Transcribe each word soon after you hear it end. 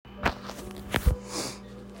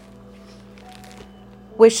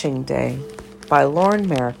Wishing Day by Lauren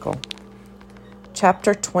Miracle.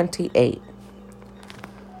 Chapter 28.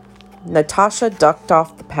 Natasha ducked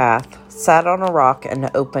off the path, sat on a rock,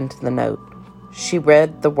 and opened the note. She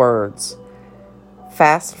read the words,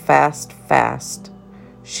 "Fast, fast, fast."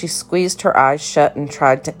 She squeezed her eyes shut and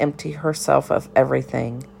tried to empty herself of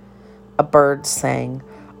everything. A bird sang,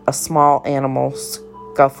 a small animal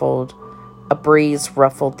scuffled, a breeze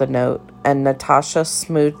ruffled the note, and Natasha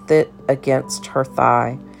smoothed it against her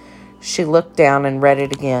thigh. She looked down and read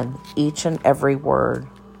it again, each and every word.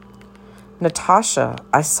 "Natasha,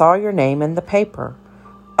 I saw your name in the paper.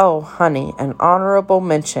 Oh, honey, an honorable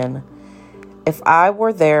mention. If I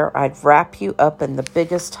were there, I'd wrap you up in the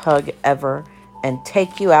biggest hug ever and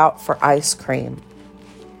take you out for ice cream.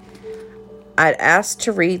 I'd ask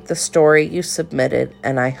to read the story you submitted,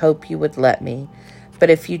 and I hope you would let me. But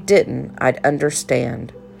if you didn't, I'd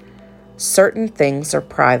understand. Certain things are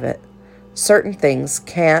private. Certain things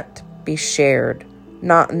can't be shared,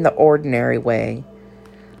 not in the ordinary way.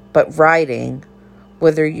 But writing,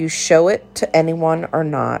 whether you show it to anyone or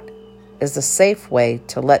not, is a safe way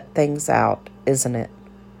to let things out, isn't it?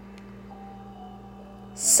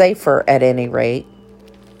 Safer at any rate.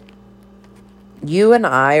 You and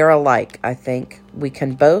I are alike, I think. We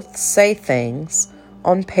can both say things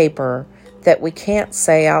on paper that we can't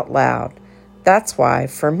say out loud. That's why,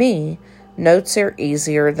 for me, notes are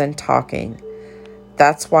easier than talking.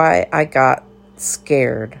 That's why I got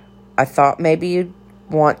scared. I thought maybe you'd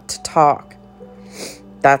want to talk.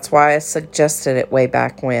 That's why I suggested it way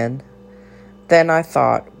back when. Then I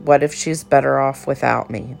thought, what if she's better off without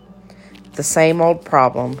me? The same old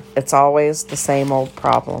problem. It's always the same old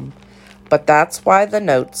problem. But that's why the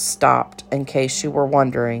notes stopped, in case you were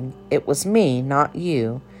wondering. It was me, not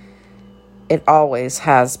you. It always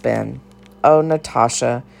has been. Oh,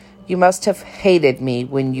 Natasha, you must have hated me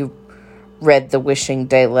when you read the wishing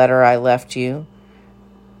day letter I left you.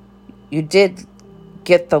 You did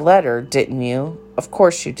get the letter, didn't you? Of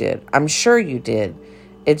course you did. I'm sure you did.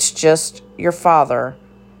 It's just your father.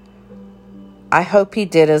 I hope he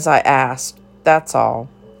did as I asked. That's all.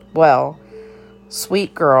 Well,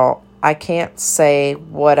 sweet girl, I can't say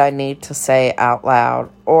what I need to say out loud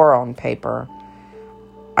or on paper.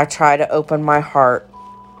 I try to open my heart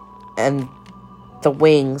and the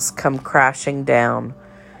wings come crashing down.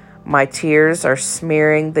 My tears are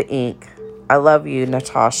smearing the ink. I love you,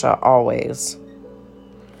 Natasha, always.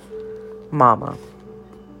 Mama.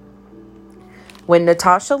 When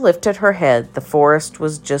Natasha lifted her head, the forest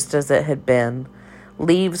was just as it had been.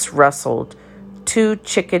 Leaves rustled. 2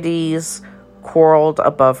 chickadees quarreled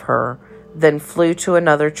above her, then flew to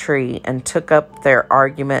another tree and took up their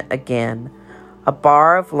argument again. A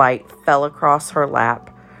bar of light fell across her lap,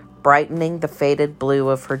 brightening the faded blue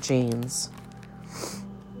of her jeans.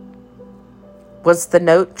 Was the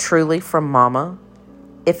note truly from Mama?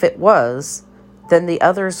 If it was, then the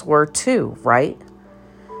others were too, right?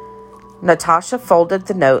 Natasha folded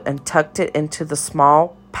the note and tucked it into the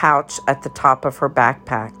small pouch at the top of her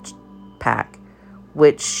backpack,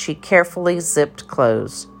 which she carefully zipped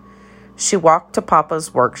closed. She walked to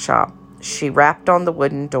Papa's workshop. She rapped on the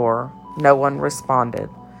wooden door. No one responded.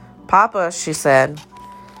 "Papa," she said.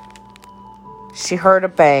 She heard a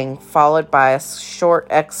bang, followed by a short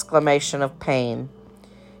exclamation of pain.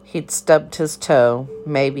 He'd stubbed his toe,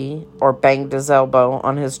 maybe, or banged his elbow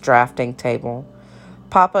on his drafting table.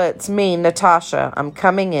 "Papa, it's me, Natasha. I'm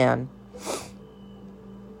coming in."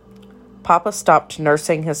 Papa stopped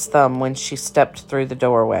nursing his thumb when she stepped through the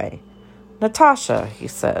doorway. "Natasha," he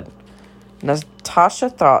said. Natasha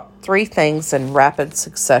thought 3 things in rapid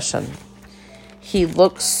succession. He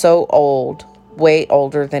looks so old, way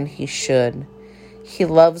older than he should. He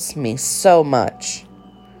loves me so much.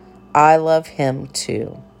 I love him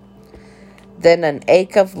too. Then an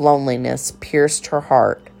ache of loneliness pierced her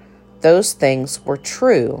heart. Those things were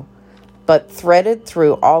true, but threaded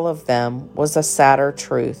through all of them was a sadder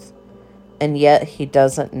truth. And yet he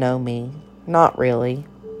doesn't know me. Not really.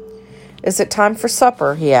 "Is it time for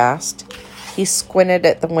supper?" he asked. He squinted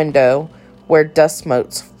at the window where dust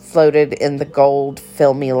motes floated in the gold,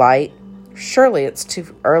 filmy light. "Surely it's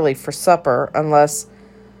too early for supper, unless...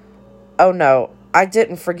 Oh no, I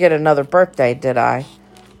didn't forget another birthday, did I?"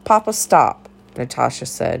 "Papa, stop," Natasha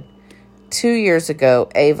said. 2 years ago,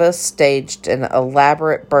 Ava staged an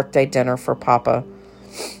elaborate birthday dinner for Papa.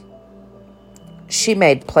 She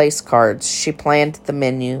made place cards. She planned the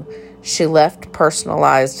menu. She left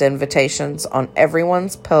personalized invitations on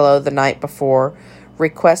everyone's pillow the night before,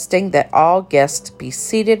 requesting that all guests be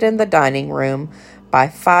seated in the dining room by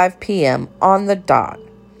 5 p.m. on the dot.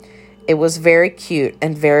 It was very cute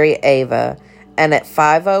and very Ava, And at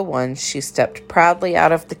 5:01, she stepped proudly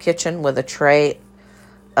out of the kitchen with a tray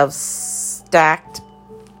of stacked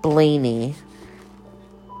blini,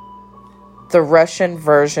 the Russian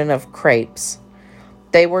version of crepes.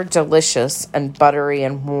 They were delicious and buttery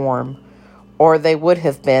and warm, or they would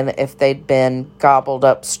have been if they'd been gobbled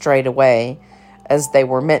up straight away, as they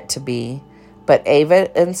were meant to be. But Ava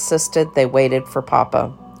insisted they waited for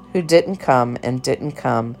Papa, who didn't come,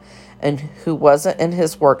 and who wasn't in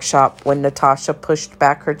his workshop when Natasha pushed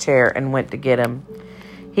back her chair and went to get him.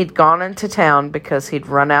 He'd gone into town because he'd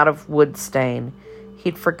run out of wood stain.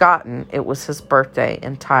 He'd forgotten it was his birthday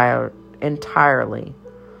entirely.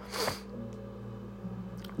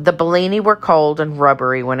 The Bellini were cold and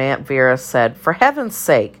rubbery when Aunt Vera said, "For heaven's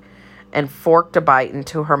sake," and forked a bite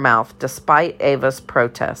into her mouth despite Ava's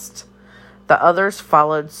protests. The others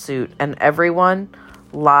followed suit, and everyone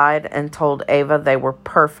lied and told Ava they were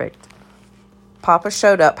perfect. Papa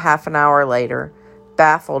showed up half an hour later,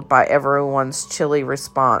 baffled by everyone's chilly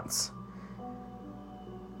response.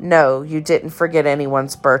 "No, you didn't forget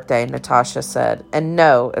anyone's birthday," Natasha said. "And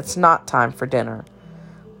no, it's not time for dinner."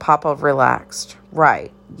 Papa relaxed.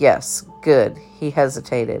 "Right, yes, good." He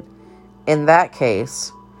hesitated. "In that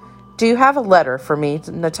case, do you have a letter for me?"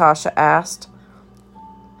 Natasha asked.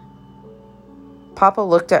 Papa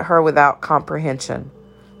looked at her without comprehension.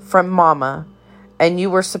 "From Mama, and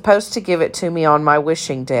you were supposed to give it to me on my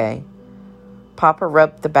wishing day." Papa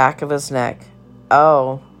rubbed the back of his neck.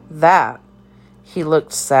 "Oh, that." He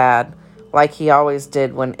looked sad, like he always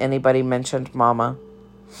did when anybody mentioned Mama.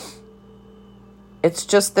 "It's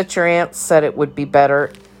just that your aunt said it would be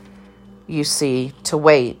better, you see, to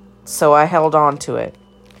wait, so I held on to it."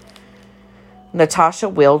 Natasha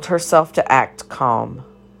willed herself to act calm.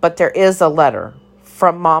 "But there is a letter.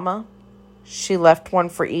 From Mama?" "She left one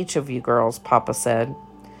for each of you girls," Papa said.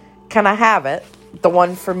 "Can I have it? The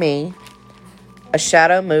one for me?" A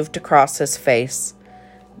shadow moved across his face.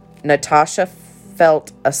 Natasha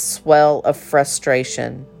felt a swell of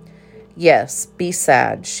frustration. "Yes, be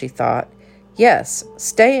sad," she thought. "Yes,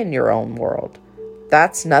 stay in your own world.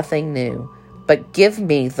 That's nothing new. But give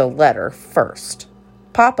me the letter first."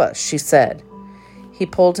 "Papa," she said. He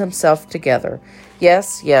pulled himself together.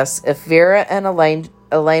 Yes, if Vera and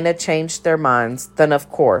Elena changed their minds, then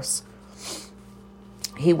of course.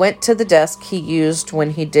 He went to the desk he used when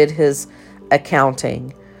he did his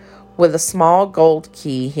accounting. With a small gold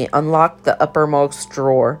key, he unlocked the uppermost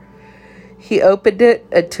drawer. He opened it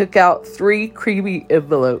and took out 3 creamy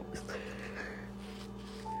envelopes.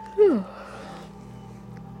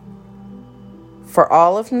 For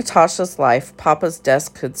all of Natasha's life, Papa's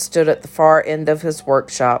desk had stood at the far end of his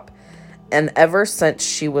workshop, and ever since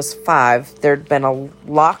she was 5, there'd been a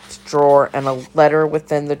locked drawer and a letter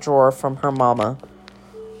within the drawer from her mama.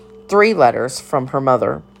 3 letters from her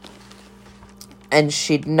mother. And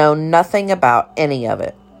she'd known nothing about any of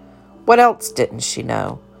it. What else didn't she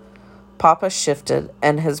know? Papa shifted,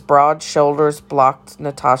 and his broad shoulders blocked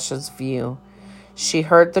Natasha's view. She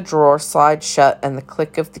heard the drawer slide shut and the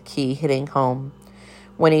click of the key hitting home.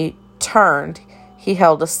 When he turned, he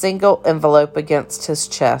held a single envelope against his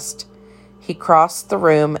chest. He crossed the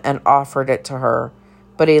room and offered it to her,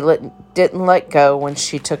 but he didn't let go when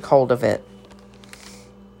she took hold of it.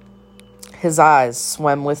 His eyes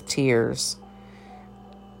swam with tears.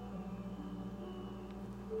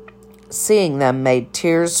 Seeing them made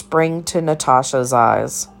tears spring to Natasha's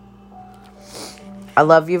eyes. "I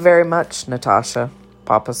love you very much, Natasha,"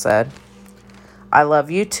 Papa said. "I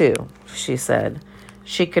love you too," she said.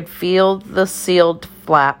 She could feel the sealed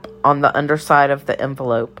flap on the underside of the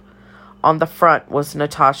envelope. On the front was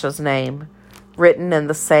Natasha's name, written in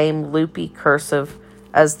the same loopy cursive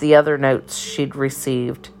as the other notes she'd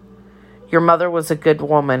received. "Your mother was a good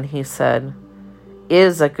woman," he said.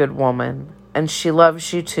 "Is a good woman, and she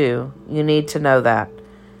loves you too. You need to know that."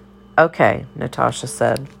 "Okay," Natasha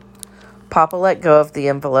said. Papa let go of the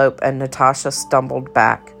envelope and Natasha stumbled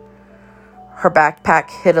back. Her backpack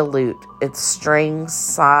hit a lute. Its strings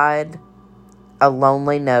sighed a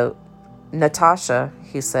lonely note. "Natasha,"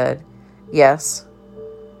 he said. "Yes."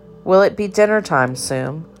 "Will it be dinner time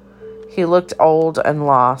soon?" He looked old and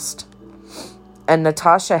lost. And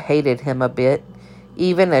Natasha hated him a bit,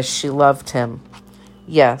 even as she loved him.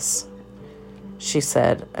 "Yes," she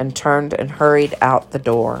said, and turned and hurried out the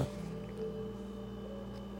door.